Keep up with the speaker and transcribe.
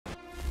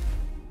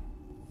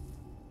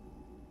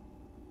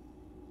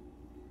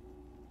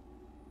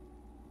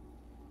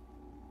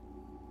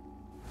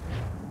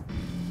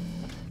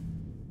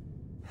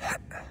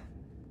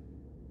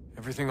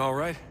Everything all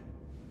right?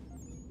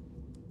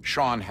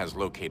 Sean has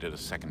located a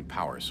second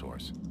power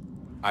source.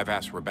 I've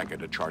asked Rebecca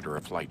to charter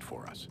a flight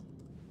for us.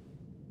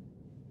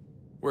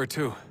 Where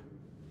to?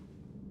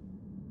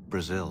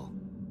 Brazil.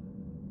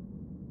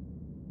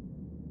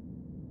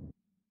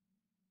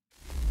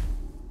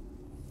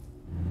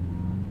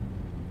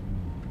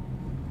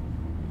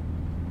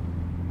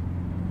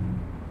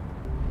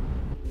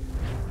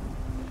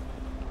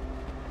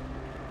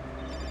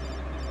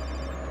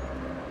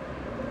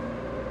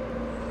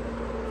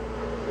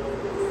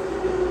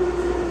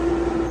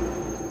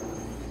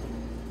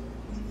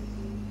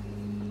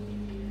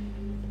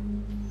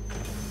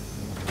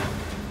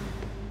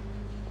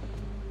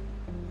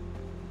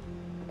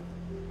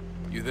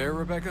 You there,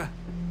 Rebecca?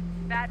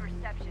 Bad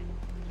reception.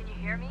 Can you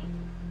hear me?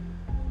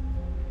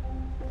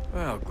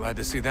 Well, glad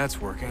to see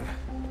that's working.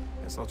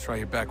 Guess I'll try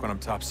you back when I'm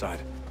topside.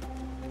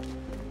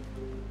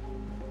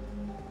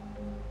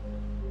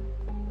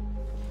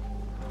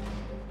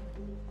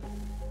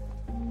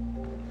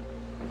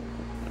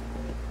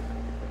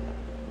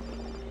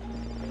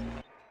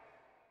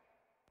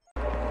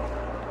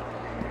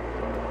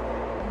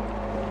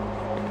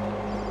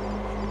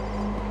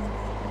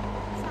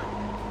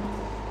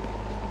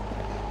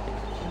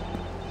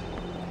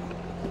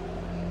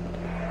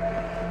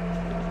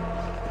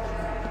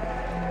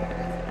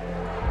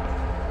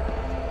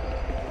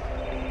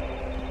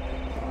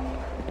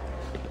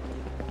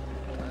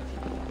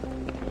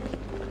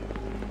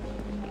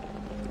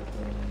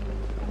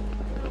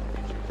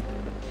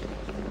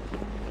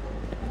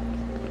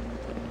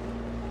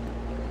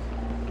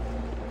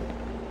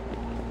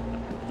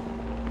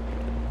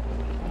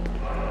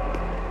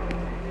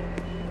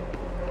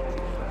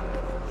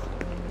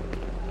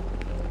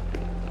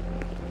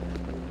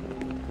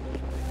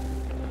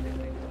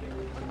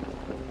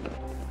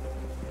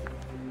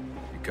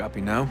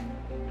 Copy now?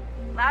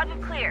 Loud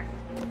and clear.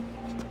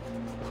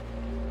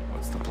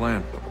 What's the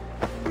plan?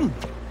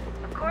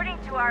 According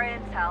to our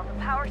intel, the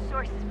power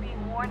source is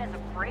being worn as a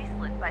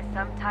bracelet by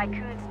some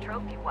tycoon's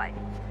trophy wife.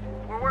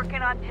 We're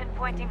working on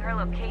pinpointing her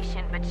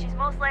location, but she's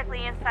most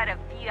likely inside a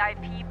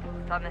VIP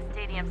booth on the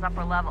stadium's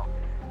upper level.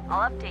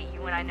 I'll update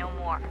you when I know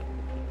more.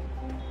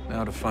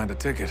 Now to find a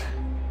ticket.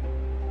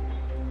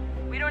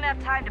 We don't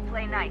have time to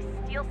play nice.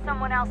 Steal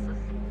someone else's.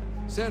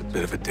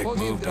 Bit of a dick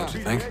move, don't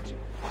you think?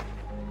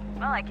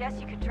 Well, I guess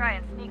you could try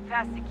and sneak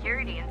past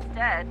security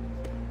instead.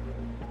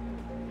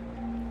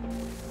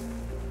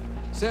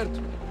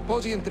 Certo,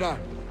 pode entrar.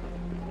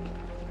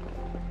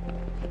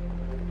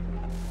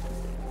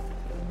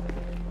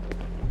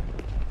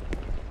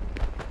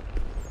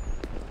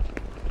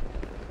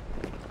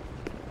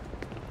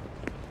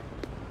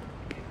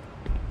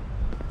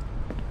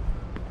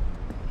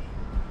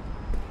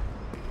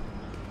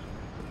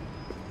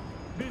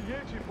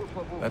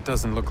 That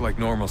doesn't look like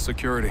normal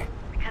security.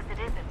 Because it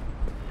isn't.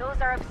 Those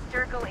are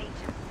Abstergo agents.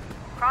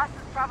 Cross is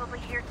probably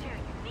here too.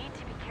 You need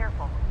to be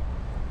careful.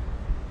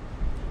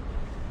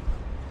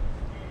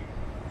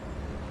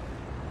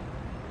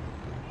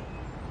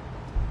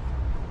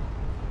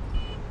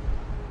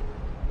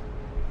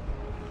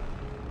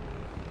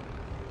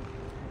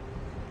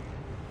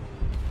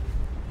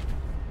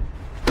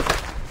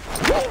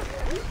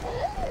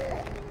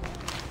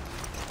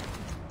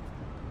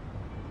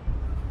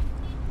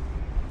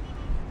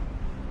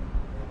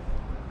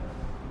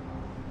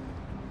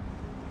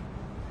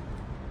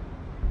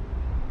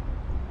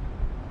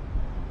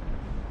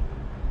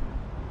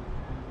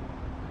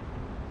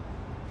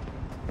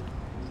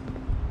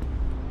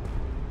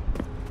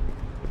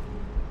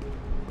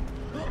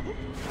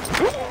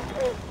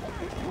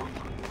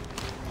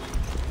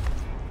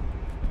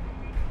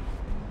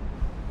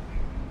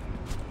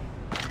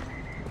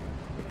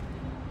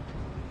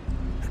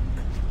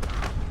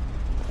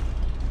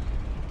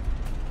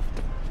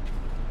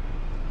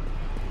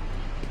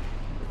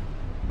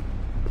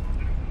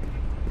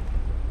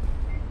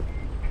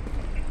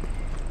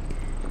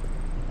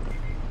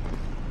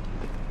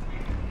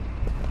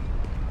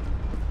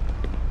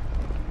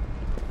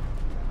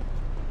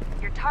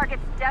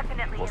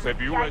 Você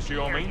viu esse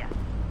homem?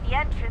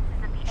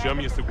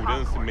 Chame a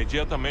segurança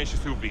imediatamente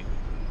se o vir.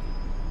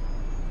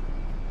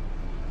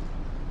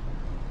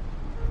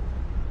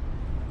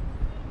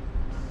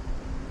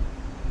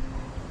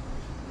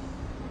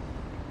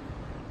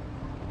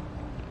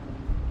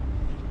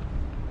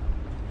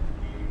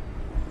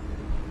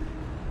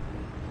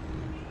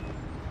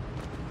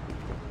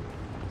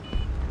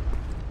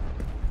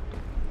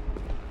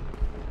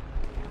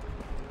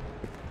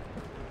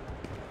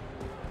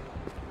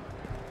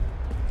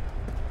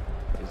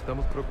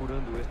 Estamos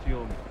procurando este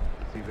homem.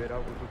 Se ver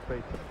algo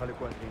suspeito, fale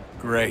com a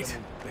gente. Great.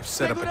 They've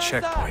set up a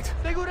checkpoint.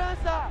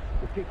 Segurança!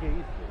 O que é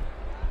isso?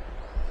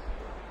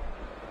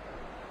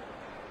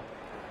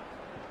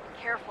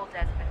 Careful,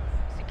 Desmond.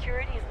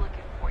 Security is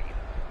looking for you.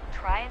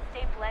 Try and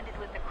stay blended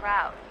with the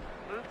crowd.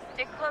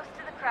 Stick close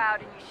to the crowd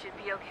and you should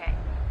be okay.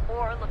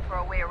 Or look for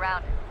a way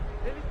around it.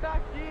 Ele está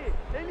aqui!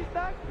 Ele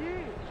está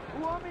aqui!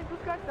 O homem dos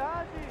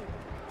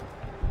cartazes!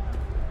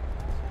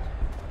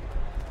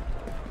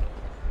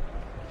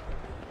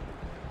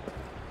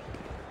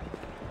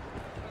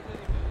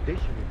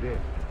 Deixe-me ver.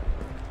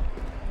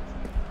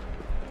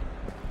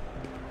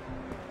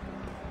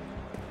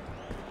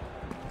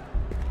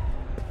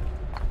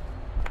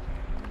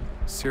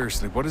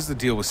 Seriously, what is the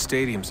deal with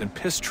stadiums and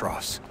piss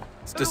troughs?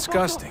 It's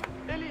disgusting.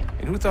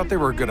 And who thought they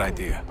were a good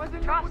idea?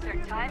 Troughs are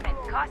time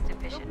and cost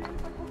efficient.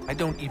 I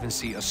don't even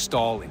see a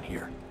stall in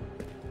here.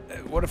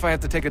 What if I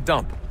have to take a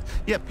dump?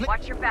 Yeah,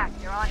 Watch your back,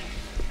 they're on you.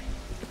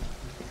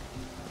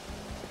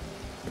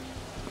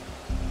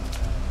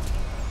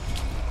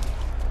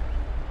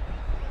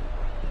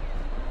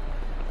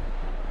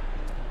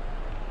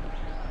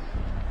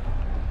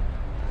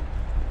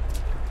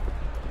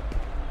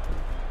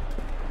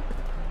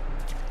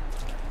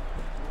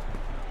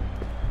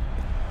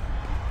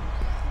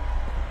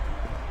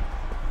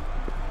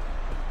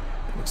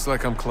 Looks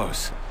like I'm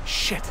close.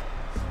 Shit!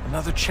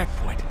 Another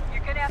checkpoint.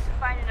 You're gonna have to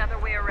find another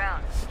way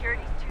around.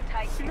 Security's too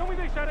tight Se here. não me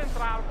deixar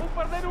entrar, vou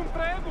perder o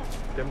emprego.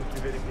 Temos que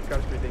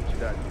verificar sua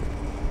identidade.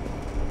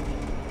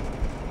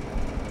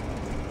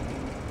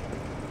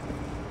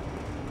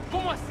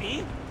 Como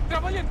assim?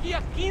 Trabalho aqui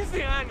há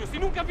 15 anos e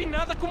nunca vi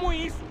nada como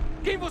isso.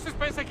 Quem vocês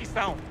pensam que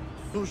são?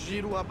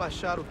 Sugiro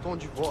abaixar o tom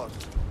de voz.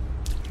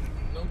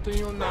 Não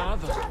tenho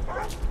nada.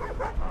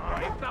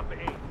 Ah, está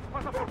bem.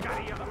 Faz a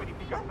porcaria da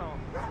verificação.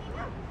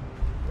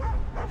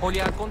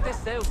 Olha,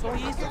 aconteceu, só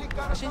isso.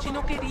 A gente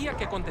não queria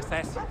que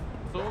acontecesse.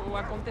 Só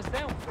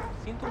aconteceu.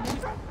 Sinto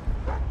muito.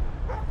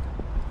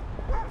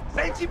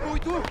 Sente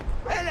muito!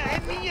 Ela é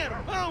minha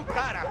irmã,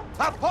 cara!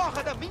 A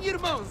porra da minha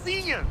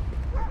irmãzinha!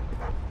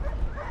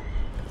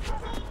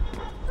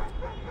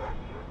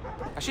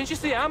 A gente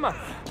se ama.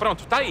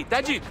 Pronto, tá aí,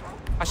 tá dito.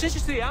 A gente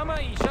se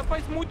ama e já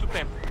faz muito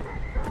tempo.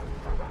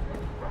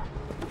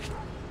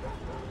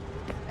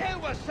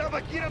 Eu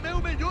achava que era meu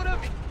melhor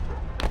amigo!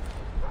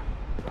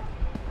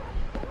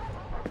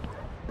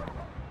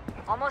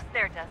 Almost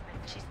there, Desmond.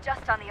 She's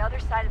just on the other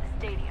side of the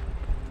stadium.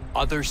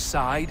 Other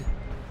side?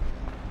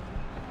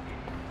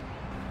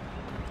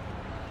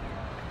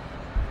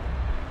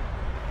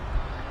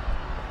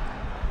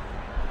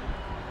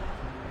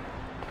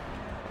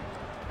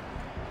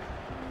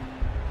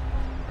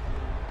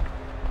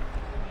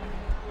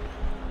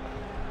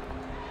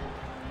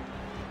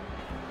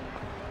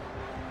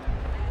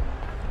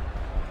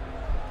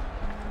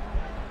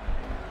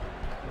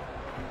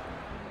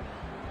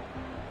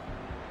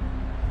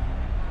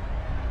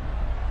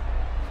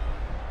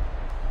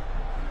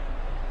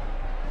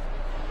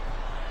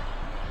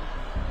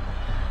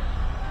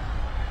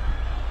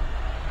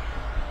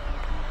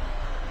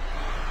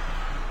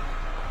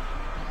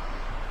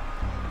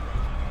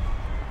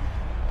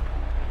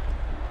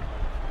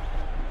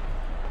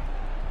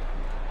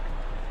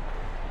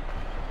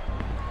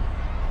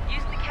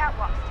 Use the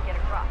catwalks to get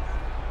across.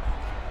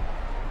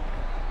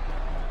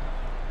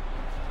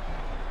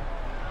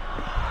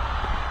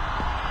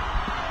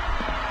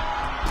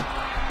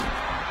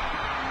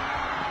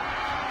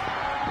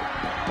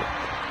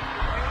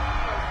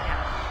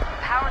 The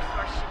power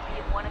source should be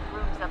in one of the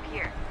rooms up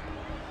here.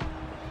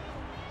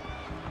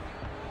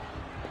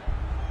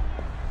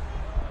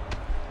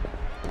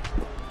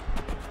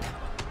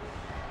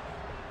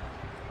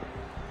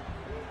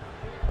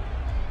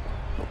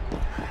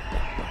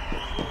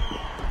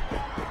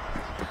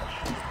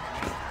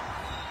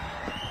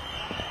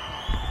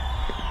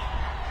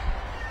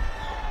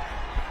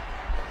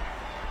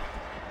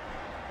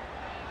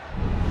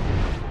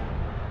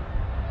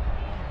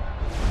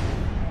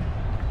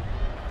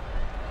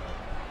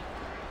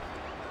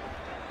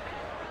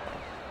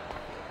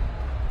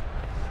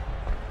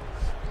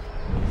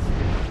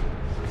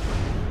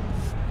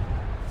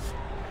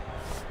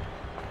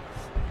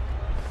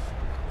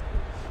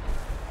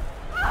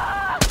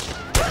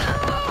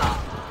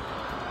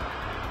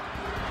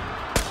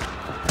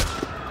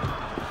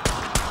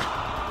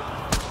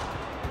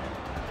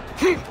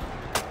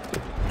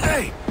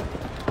 Hey!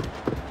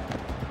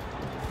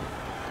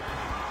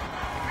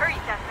 Hurry,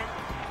 Desmond.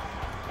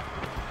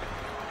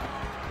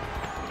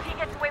 If he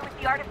gets away with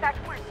the artifact,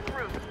 we're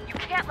screwed. You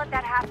can't let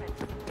that happen.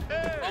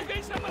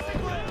 Alguém chama a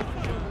segurança!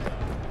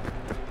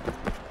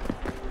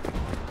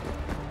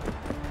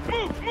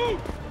 Move,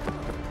 move!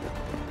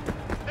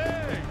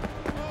 Ei!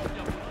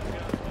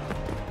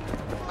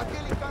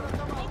 Aquele cara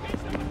tá maluco! Alguém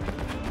chama a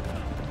segurança!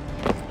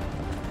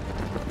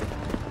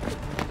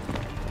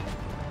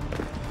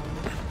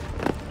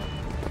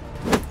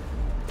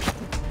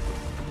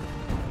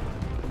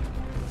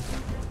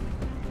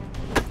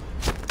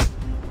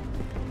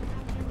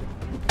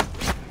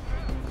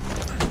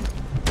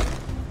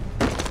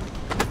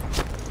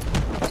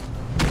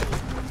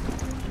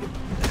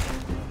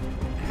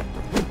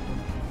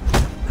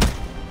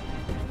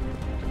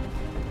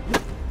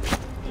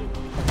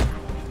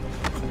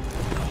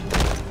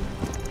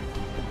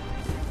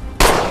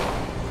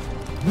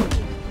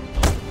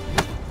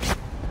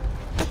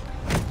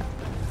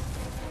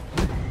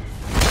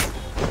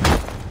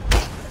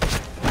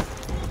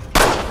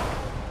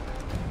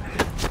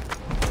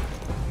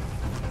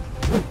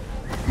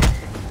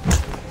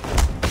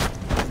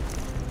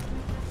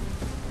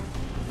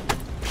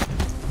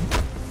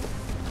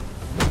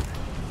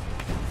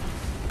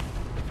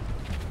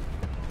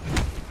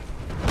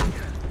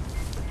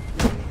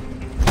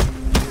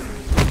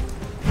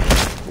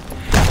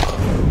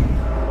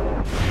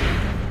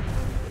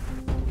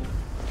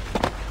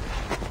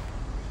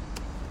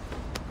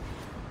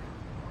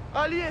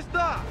 Ali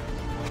está!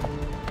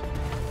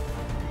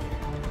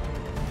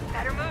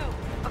 Better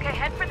move. Okay,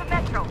 head for the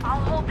metro.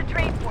 I'll hold the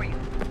train for you.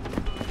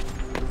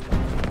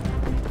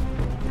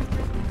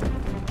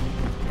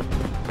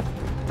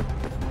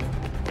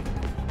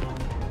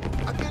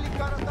 Aquele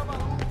cara tá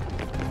maluco!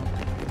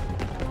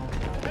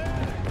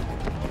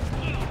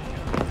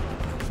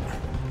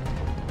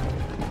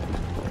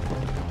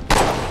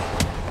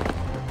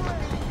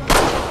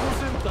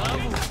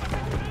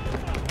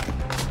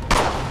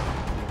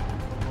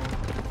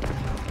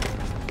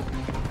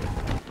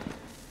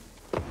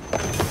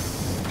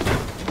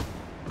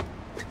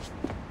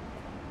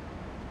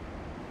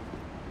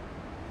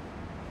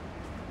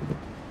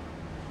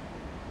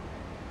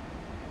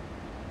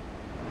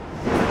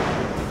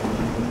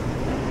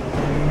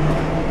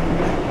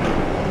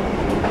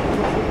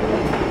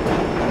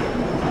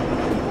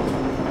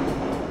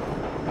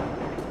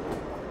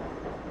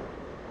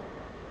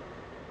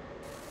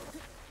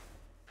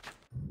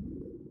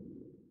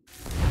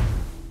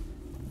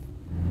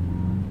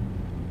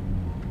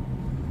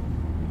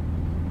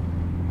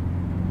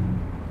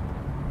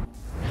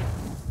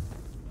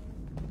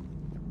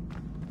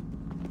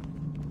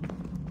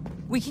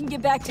 We can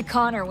get back to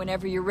Connor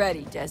whenever you're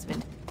ready,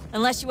 Desmond.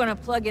 Unless you want to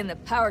plug in the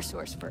power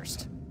source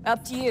first.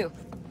 Up to you.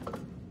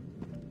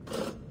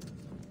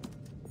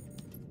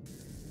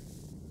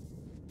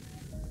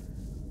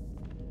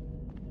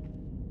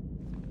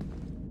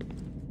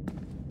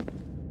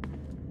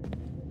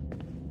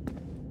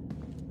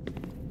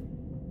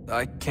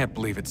 I can't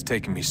believe it's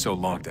taken me so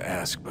long to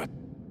ask, but...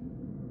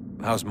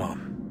 how's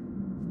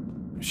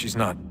Mom? She's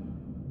not...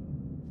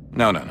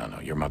 No.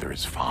 Your mother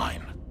is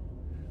fine.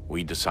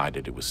 We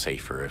decided it was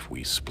safer if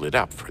we split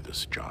up for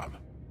this job.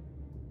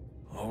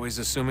 Always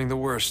assuming the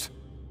worst.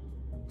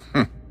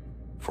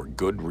 For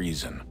good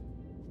reason.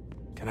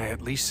 Can I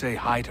at least say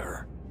hi to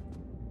her?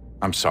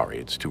 I'm sorry,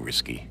 it's too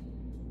risky.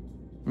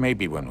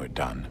 Maybe when we're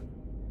done.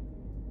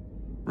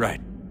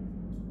 Right.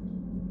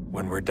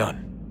 When we're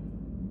done.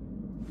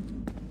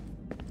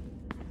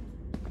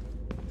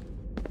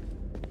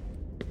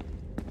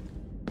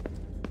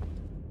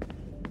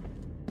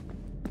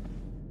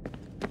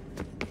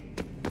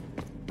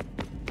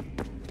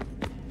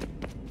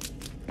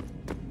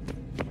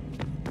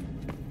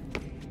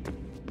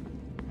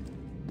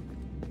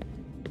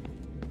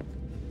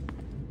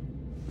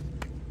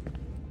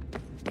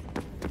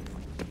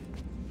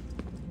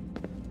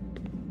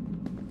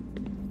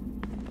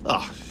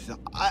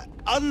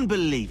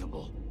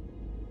 Unbelievable.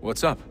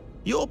 What's up?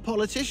 Your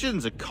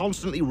politicians are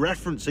constantly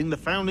referencing the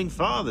Founding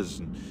Fathers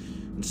and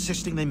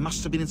insisting they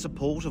must have been in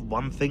support of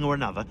one thing or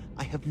another.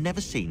 I have never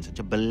seen such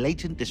a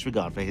blatant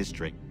disregard for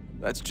history.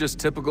 That's just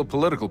typical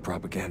political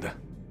propaganda.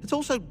 It's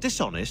also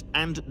dishonest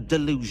and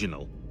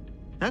delusional.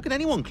 How can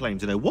anyone claim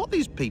to know what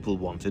these people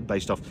wanted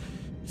based off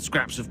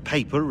scraps of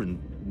paper and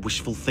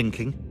wishful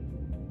thinking?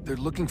 They're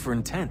looking for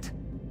intent.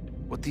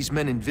 What these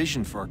men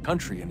envision for our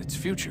country and its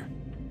future.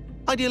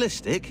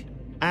 Idealistic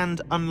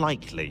and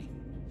unlikely.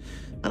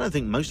 I don't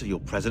think most of your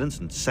presidents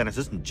and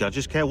senators and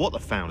judges care what the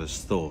founders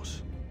thought.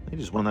 They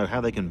just want to know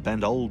how they can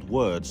bend old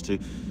words to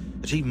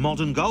achieve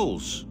modern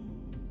goals.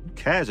 Who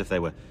cares if they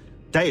were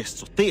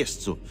deists or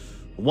theists or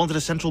wanted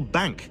a central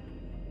bank?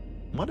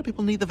 Why do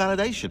people need the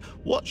validation?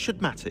 What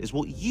should matter is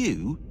what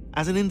you,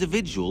 as an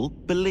individual,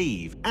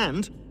 believe,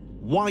 and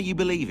why you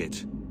believe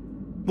it.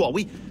 What, are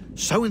we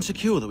so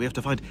insecure that we have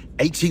to find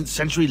 18th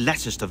century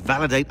letters to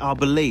validate our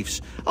beliefs?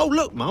 Oh,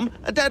 look, Mum,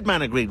 a dead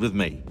man agreed with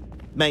me.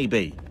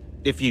 Maybe.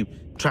 If you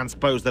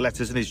transpose the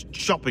letters in his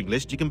shopping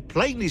list, you can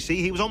plainly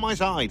see he was on my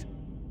side.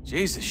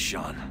 Jesus,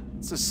 Sean.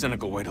 It's a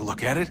cynical way to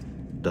look at it.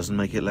 Doesn't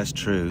make it less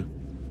true.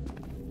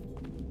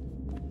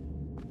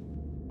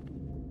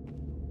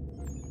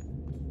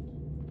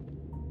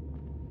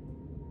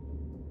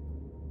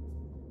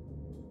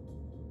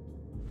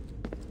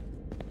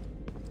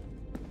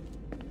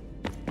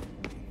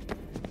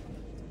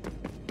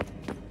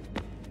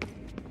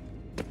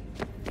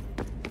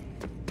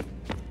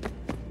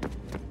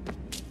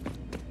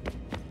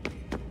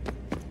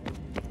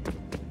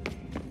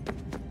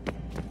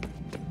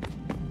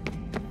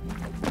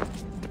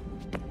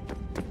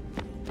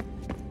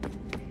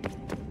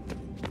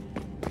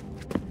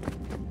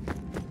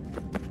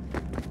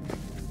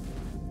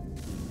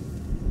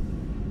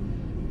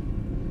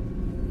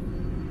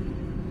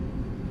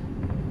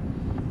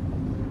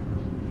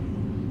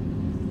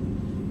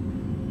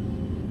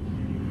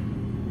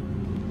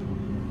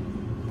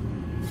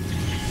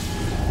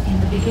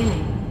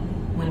 Beginning,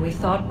 when we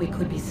thought we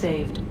could be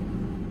saved,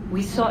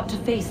 we sought to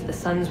face the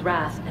sun's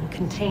wrath and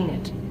contain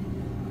it.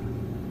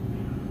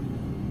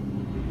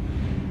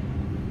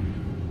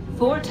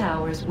 4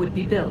 towers would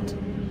be built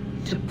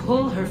to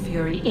pull her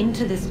fury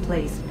into this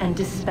place and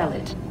dispel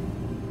it.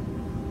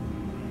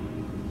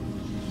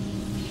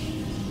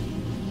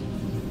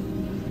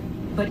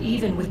 But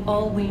even with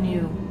all we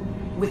knew,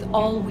 with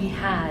all we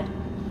had,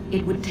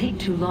 it would take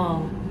too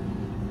long.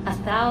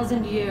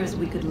 1,000 years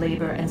we could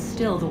labor, and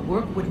still the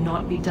work would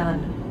not be done.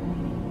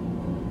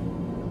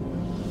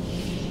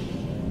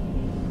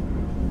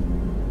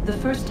 The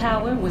first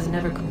tower was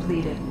never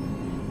completed,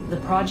 the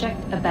project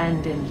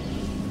abandoned.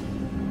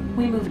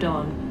 We moved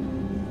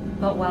on.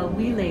 But while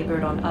we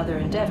labored on other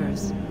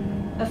endeavors,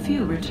 a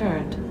few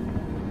returned.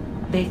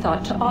 They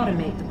thought to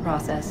automate the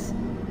process.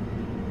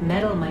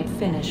 Metal might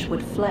finish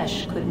what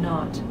flesh could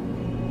not.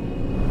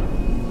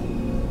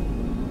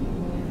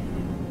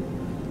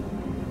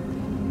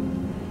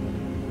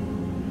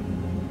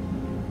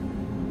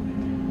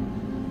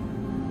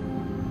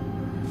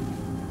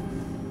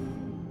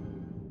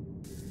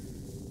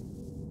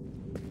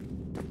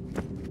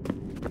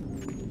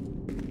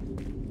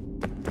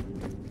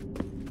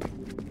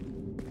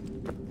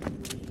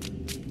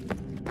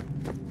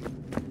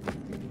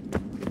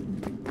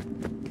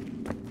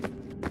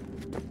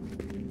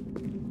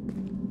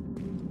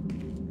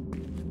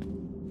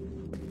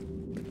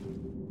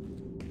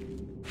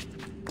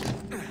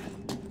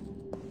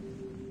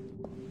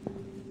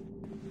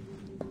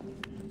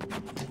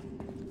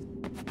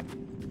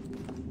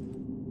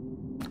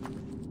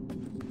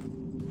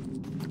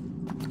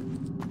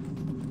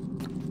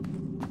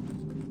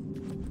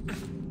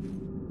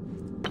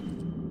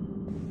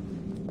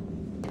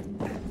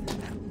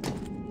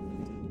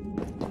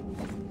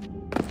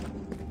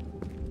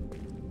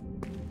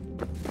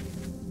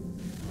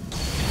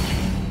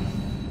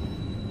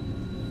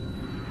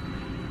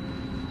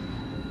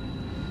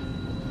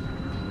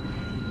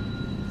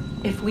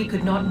 If we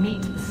could not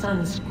meet the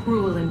sun's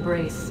cruel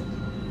embrace,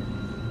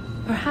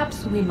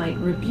 perhaps we might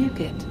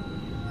rebuke it.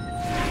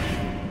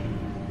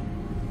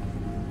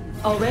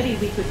 Already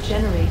we could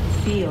generate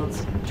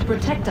fields to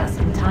protect us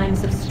in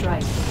times of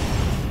strife.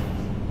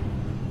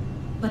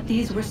 But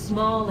these were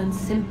small and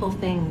simple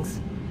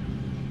things.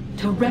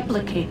 To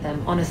replicate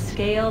them on a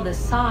scale the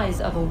size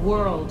of a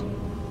world,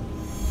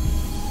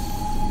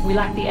 we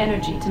lack the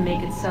energy to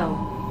make it so.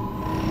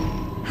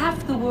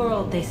 Half the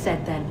world, they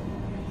said then.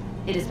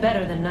 It is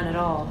better than none at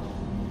all.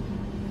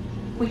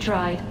 We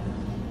tried.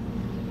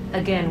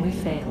 Again, we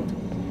failed.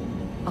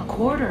 A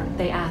quarter,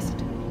 they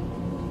asked.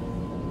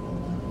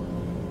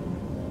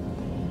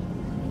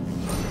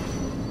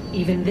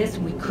 Even this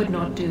we could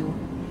not do.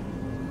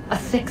 A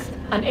sixth,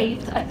 an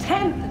eighth, a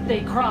tenth,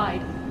 they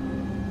cried.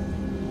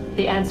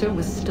 The answer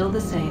was still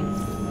the same.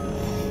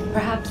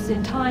 Perhaps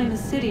in time a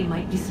city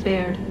might be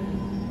spared.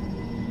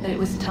 But it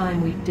was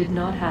time we did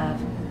not have.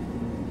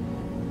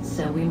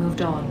 So we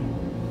moved on.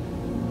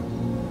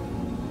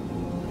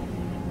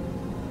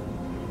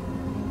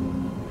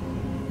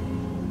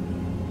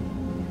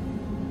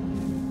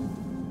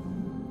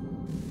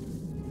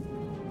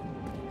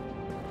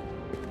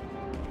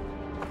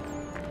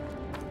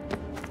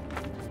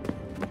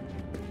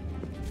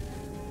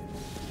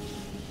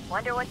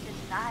 Wonder what's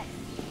inside.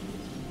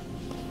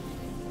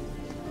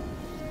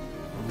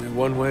 Only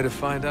one way to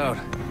find out.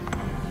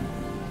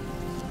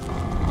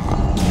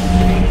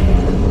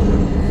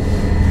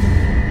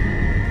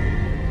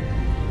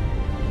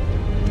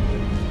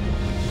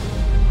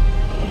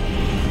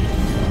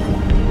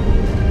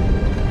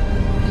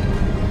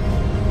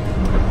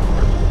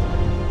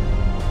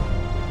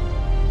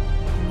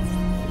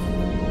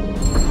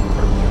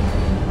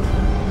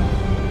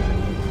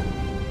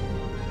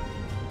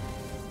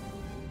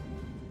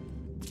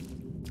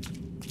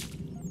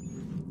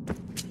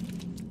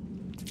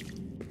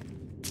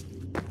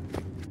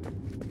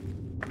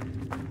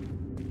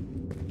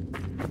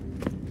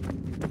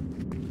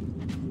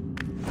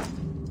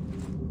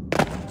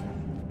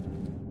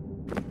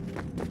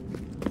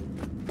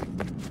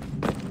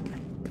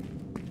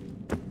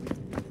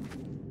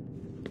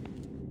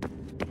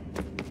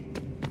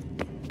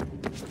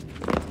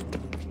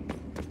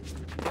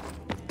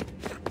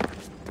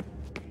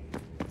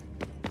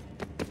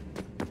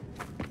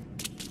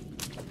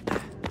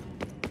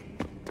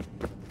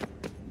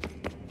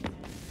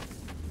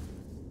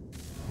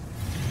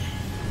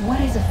 What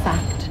is a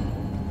fact?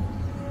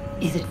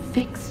 Is it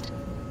fixed?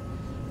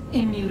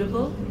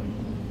 Immutable?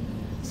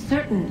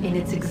 Certain in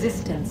its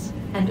existence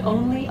and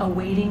only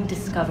awaiting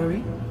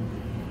discovery?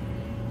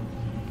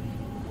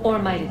 Or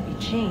might it be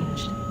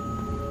changed?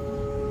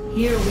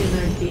 Here we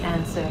learned the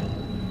answer,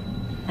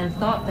 and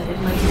thought that it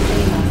might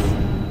save us.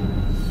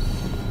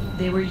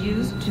 They were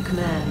used to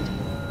command,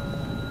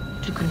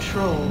 to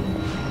control,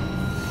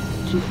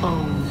 to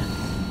own.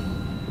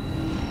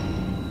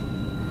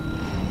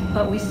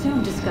 But we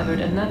soon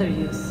discovered another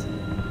use.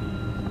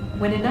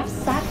 When enough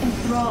sat in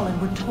thrall and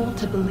were told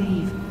to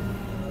believe,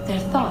 their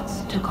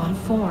thoughts took on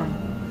form.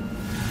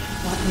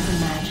 What was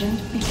imagined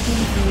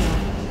became real.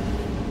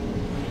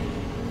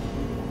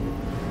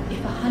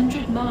 If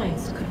 100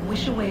 minds could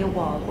wish away a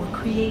wall or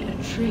create a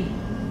tree,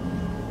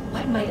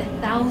 what might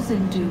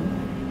 1,000 do?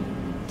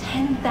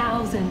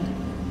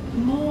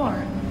 10,000?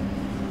 More?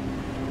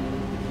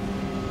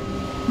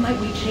 Might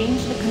we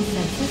change the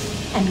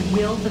consensus and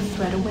will the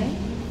thread away?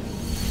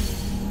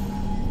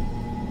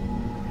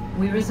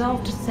 We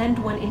resolved to send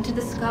one into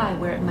the sky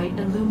where it might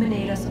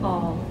illuminate us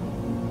all.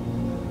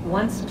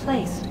 Once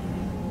placed,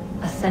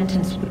 a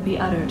sentence would be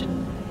uttered.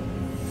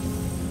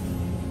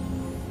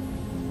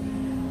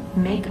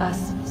 Make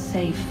us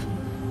safe.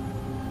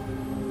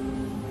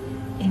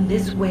 In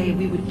this way,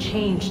 we would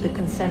change the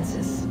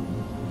consensus.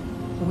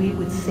 we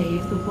would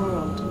save the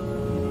world.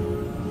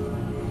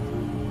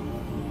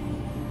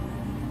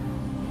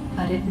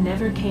 But it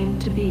never came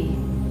to be.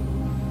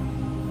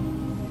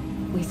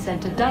 We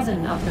sent a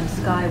dozen of them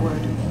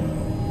skyward,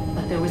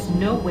 but there was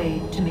no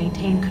way to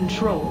maintain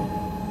control,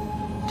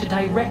 to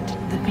direct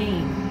the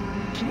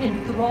beam, to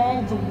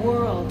enthrall the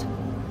world,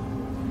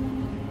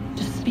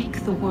 to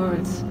speak the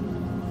words.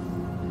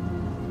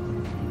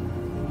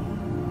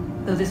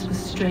 Though this was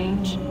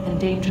strange and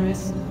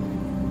dangerous,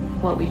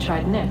 what we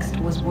tried next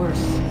was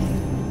worse.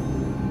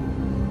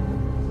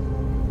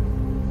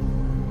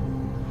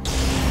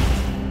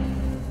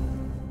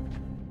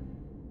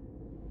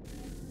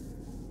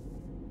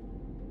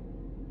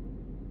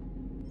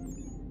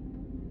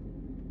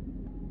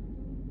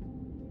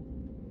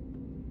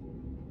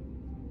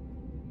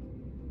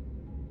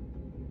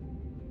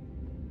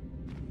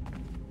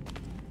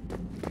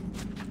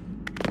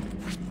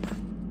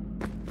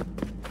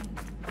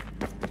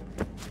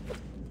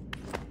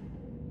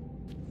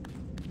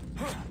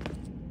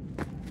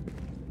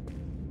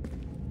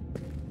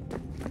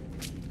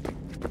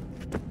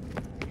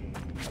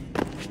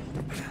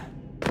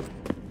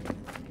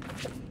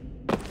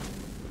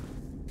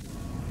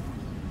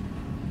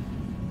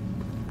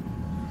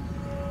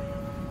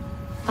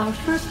 Our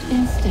first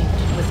instinct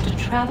was to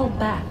travel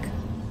back,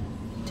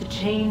 to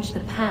change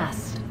the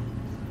past.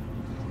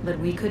 But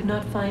we could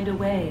not find a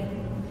way.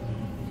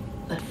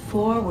 But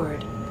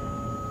forward,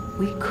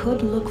 we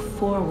could look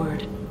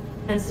forward.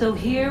 And so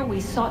here we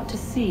sought to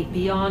see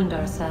beyond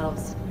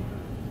ourselves,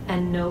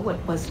 and know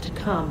what was to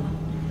come.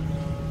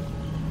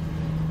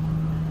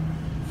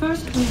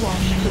 First we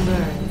watched to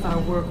learn if our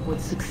work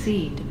would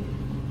succeed.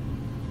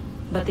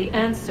 But the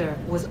answer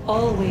was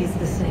always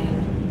the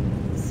same.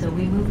 So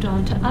we moved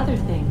on to other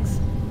things,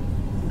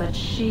 but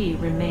she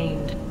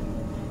remained.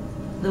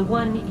 The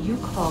one you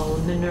call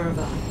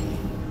Minerva.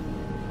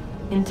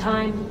 In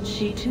time,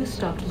 she too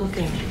stopped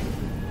looking,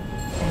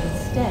 and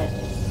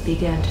instead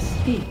began to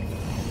speak.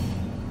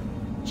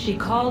 She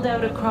called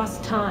out across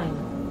time,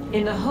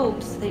 in the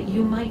hopes that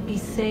you might be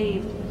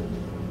saved.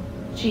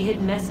 She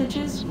hid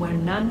messages where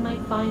none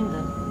might find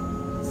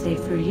them,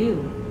 save for you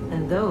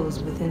and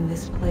those within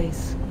this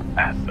place.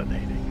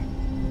 Fascinating.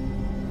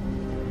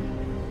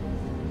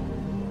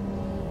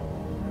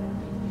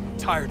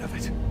 Tired of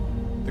it.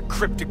 The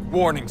cryptic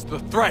warnings, the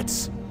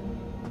threats.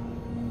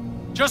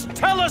 Just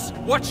tell us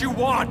what you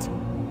want!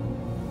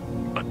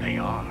 But they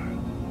are.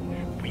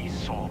 We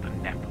saw the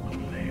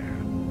Nephilim there.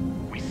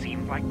 We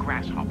seemed like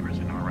grasshoppers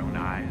in our own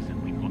eyes,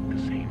 and we looked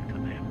the same to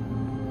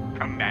them.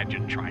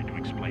 Imagine trying to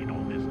explain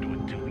all this to a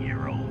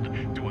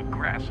 2-year-old, to a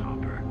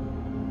grasshopper.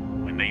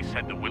 When they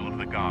said the will of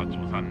the gods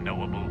was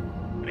unknowable,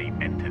 they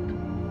meant it.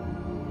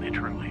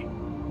 Literally.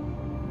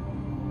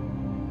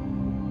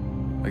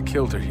 I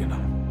killed her, you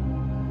know.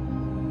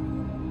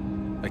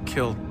 I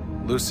killed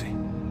Lucy.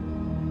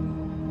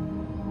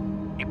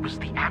 It was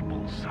the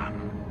apple, son.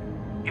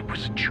 It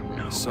was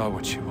Juno. I saw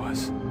what she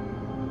was.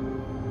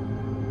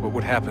 What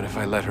would happen if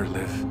I let her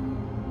live?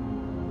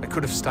 I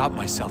could have stopped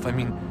myself. I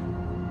mean,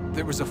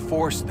 there was a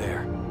force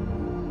there.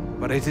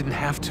 But I didn't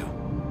have to.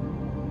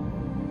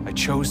 I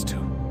chose to.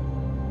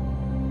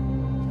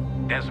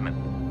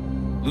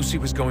 Desmond. Lucy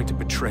was going to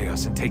betray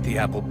us and take the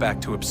apple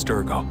back to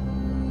Abstergo.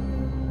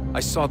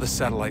 I saw the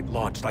satellite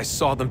launched. I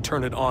saw them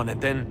turn it on,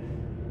 and then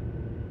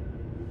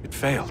it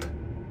failed.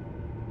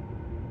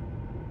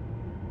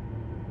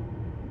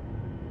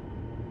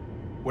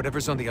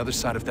 Whatever's on the other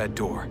side of that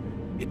door,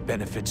 it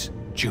benefits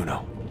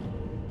Juno.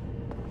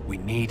 We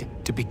need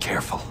to be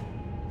careful.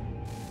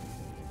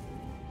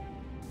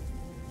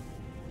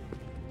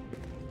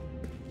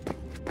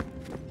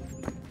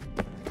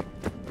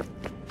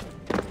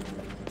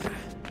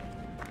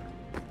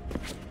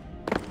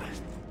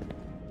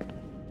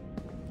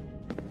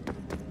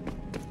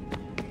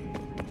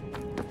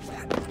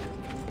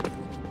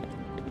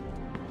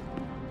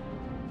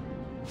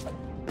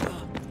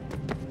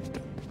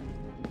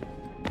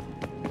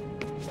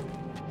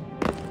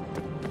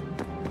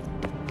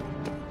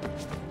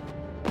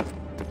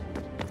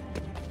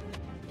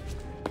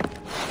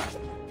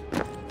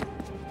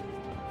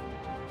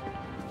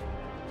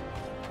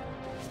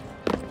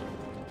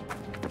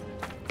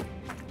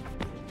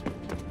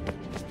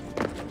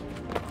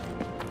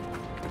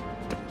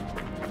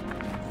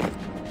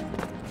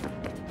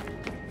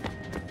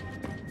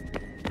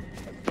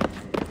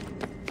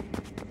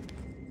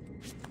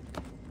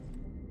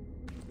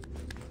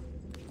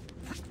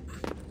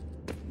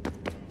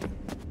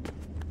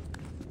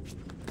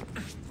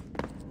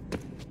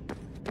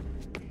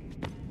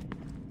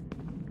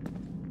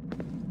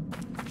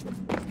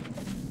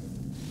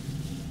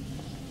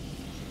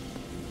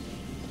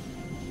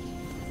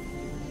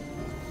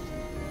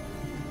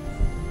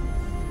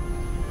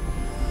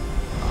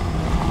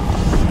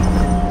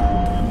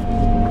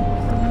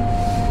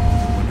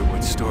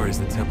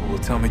 The temple will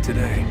tell me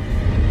today.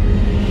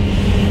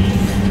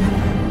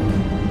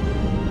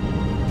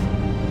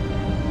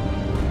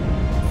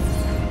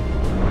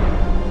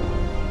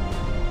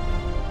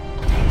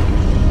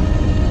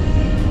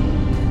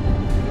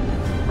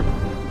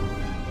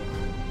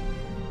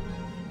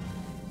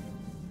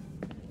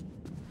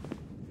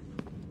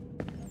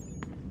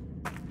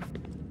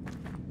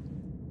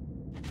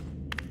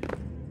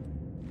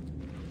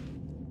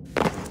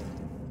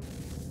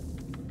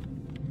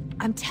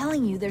 I'm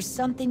telling you, there's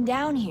something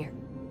down here.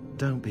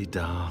 Don't be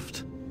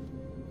daft.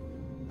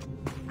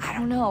 I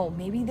don't know,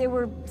 maybe they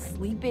were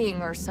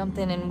sleeping or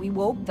something and we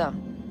woke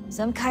them.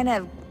 Some kind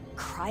of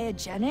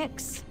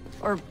cryogenics?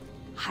 Or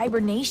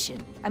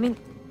hibernation? I mean,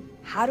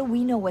 how do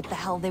we know what the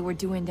hell they were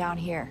doing down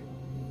here?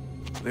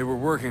 They were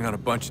working on a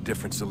bunch of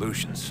different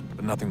solutions,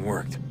 but nothing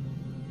worked.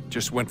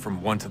 Just went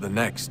from one to the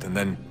next, and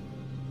then...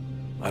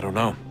 I don't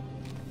know.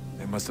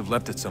 They must have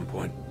left at some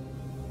point.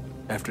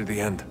 After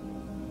the end.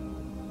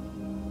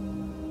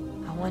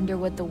 I wonder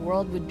what the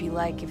world would be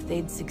like if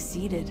they'd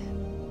succeeded.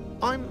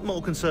 I'm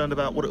more concerned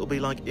about what it'll be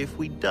like if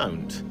we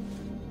don't.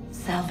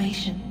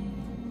 Salvation.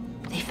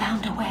 They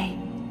found a way.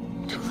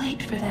 Too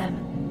late for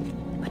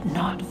them, but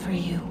not for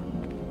you.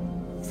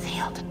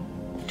 Sealed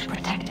to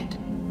protect it.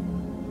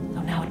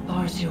 Though now it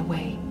bars your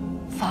way.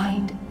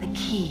 Find the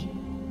key.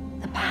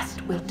 The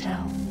past will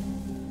tell.